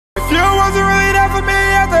you wasn't really there for me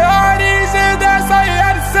after all these years, that's all you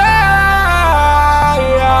had to say.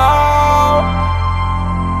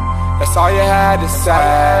 That's all you had to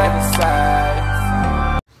say.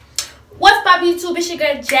 What's up, YouTube? It's your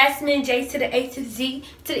girl Jazmyn, J to the A to the Z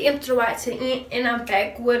to the M to the Y to the N, and I'm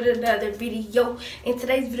back with another video. In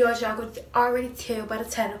today's video, as y'all could already tell by the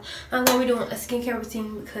title, I'm gonna be doing a skincare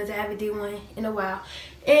routine because I haven't did one in a while,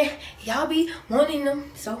 and y'all be wanting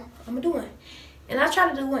them, so I'm gonna do one. And I try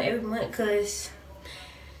to do one every month because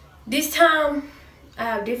this time I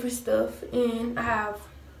have different stuff, and I have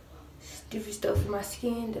different stuff in my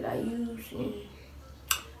skin that I use, and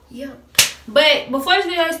yeah. But before this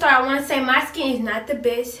video starts, I want to say my skin is not the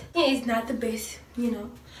best. It is not the best, you know.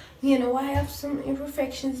 I have some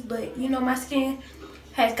imperfections, but you know my skin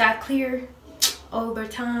has got clear over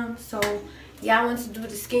time. So yeah, I want to do the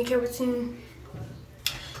skincare routine.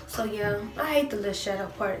 So yeah, I hate the little shadow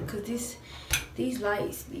part because these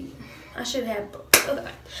lights be. I should have brought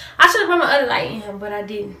my other light in here, but I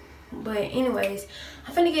didn't. But anyways,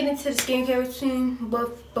 I'm finna get into the skincare routine,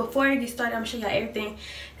 but before I get started, I'm gonna show y'all everything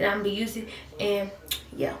that I'm gonna be using, and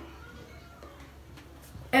yeah.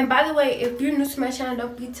 And by the way, if you're new to my channel,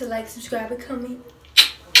 don't forget to like, subscribe, and comment,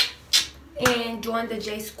 and join the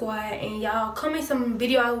J Squad. And y'all comment some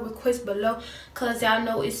video requests below, cause y'all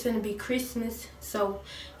know it's gonna be Christmas, so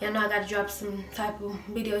y'all know I gotta drop some type of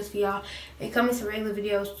videos for y'all, and comment some regular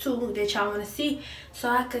videos too that y'all wanna see, so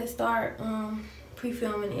I can start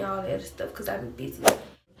pre-filming and all that other stuff because I've been busy.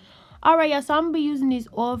 Alright, y'all, so I'm gonna be using this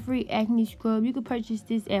oil-free acne scrub. You can purchase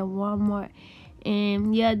this at Walmart.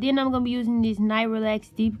 And yeah, then I'm gonna be using this Night Relax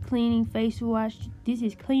Deep Cleaning Face Wash. This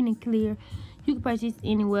is clean and clear. You can purchase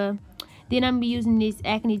anywhere. Then I'm gonna be using this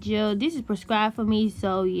acne gel. This is prescribed for me,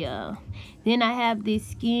 so yeah. Then I have this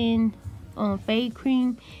skin fade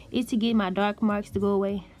cream. It's to get my dark marks to go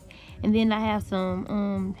away. And then I have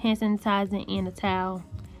some hand sanitizer and a towel,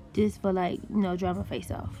 just for, like, you know, dry my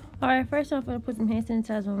face off. Alright, first off, I'm gonna put some hand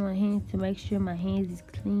sanitizer on my hands to make sure my hands is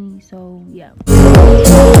clean, so yeah.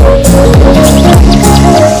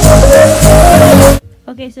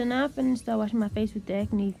 Okay, so now I'm gonna start washing my face with the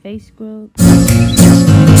acne face scrub.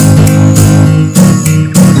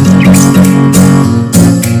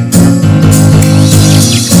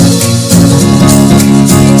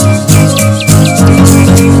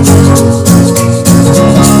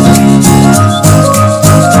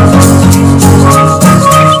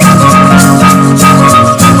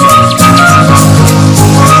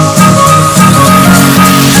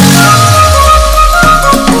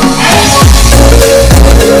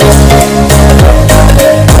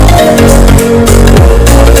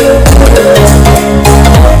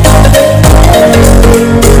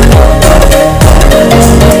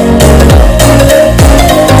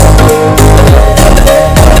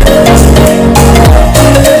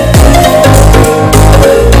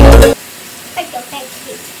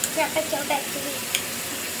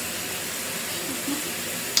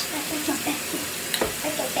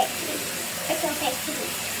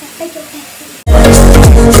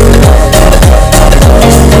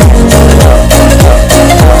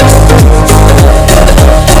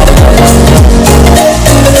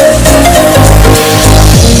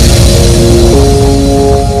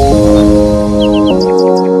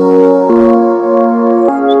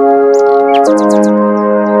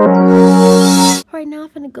 Right now I'm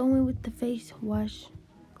gonna go in with the face wash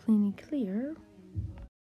clean and clear.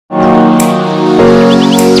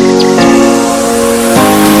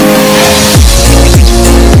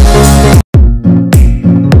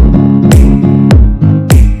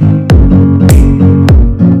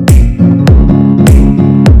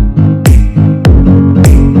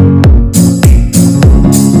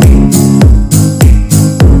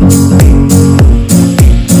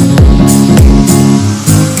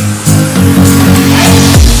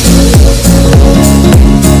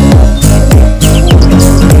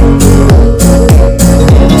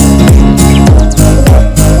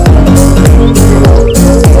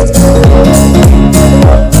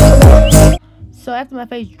 After my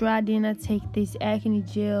face dry, then I take this acne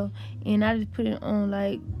gel and I just put it on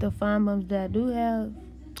like the fine bumps that I do have,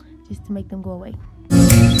 just to make them go away.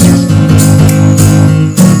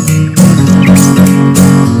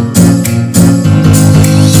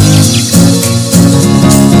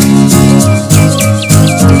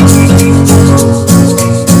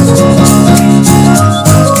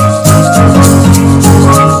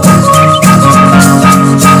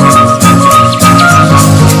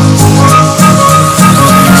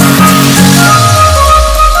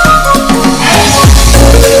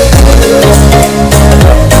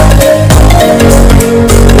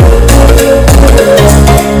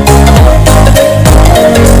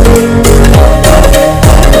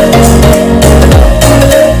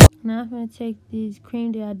 take this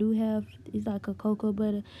cream that I do have. It's like a cocoa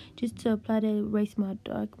butter, just to apply that, erase my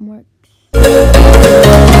dark marks.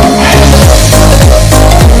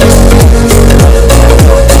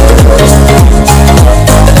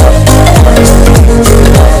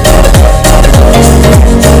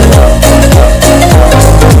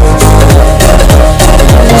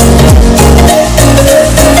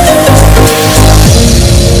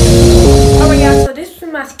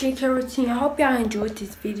 Skincare routine. I hope y'all enjoyed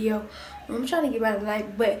this video. I'm trying to get by the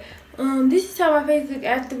light, but this is how my face look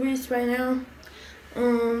afterwards right now.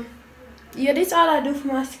 Yeah, this is all I do for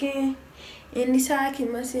my skin, and this is how I keep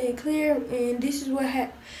my skin clear. And this is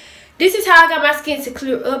how I got my skin to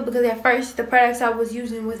clear up, because at first the products I was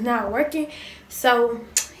using was not working. So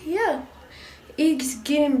yeah, it's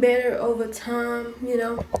getting better over time, you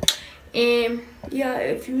know. And yeah,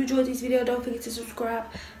 if you enjoyed this video, don't forget to subscribe,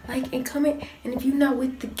 like, and comment. And if you're not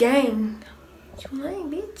with the gang, you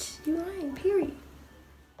lame, bitch. You lame, period.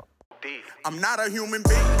 I'm not a human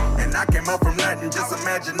being, and I came up from Latin, just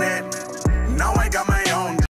imagine that. Now I got my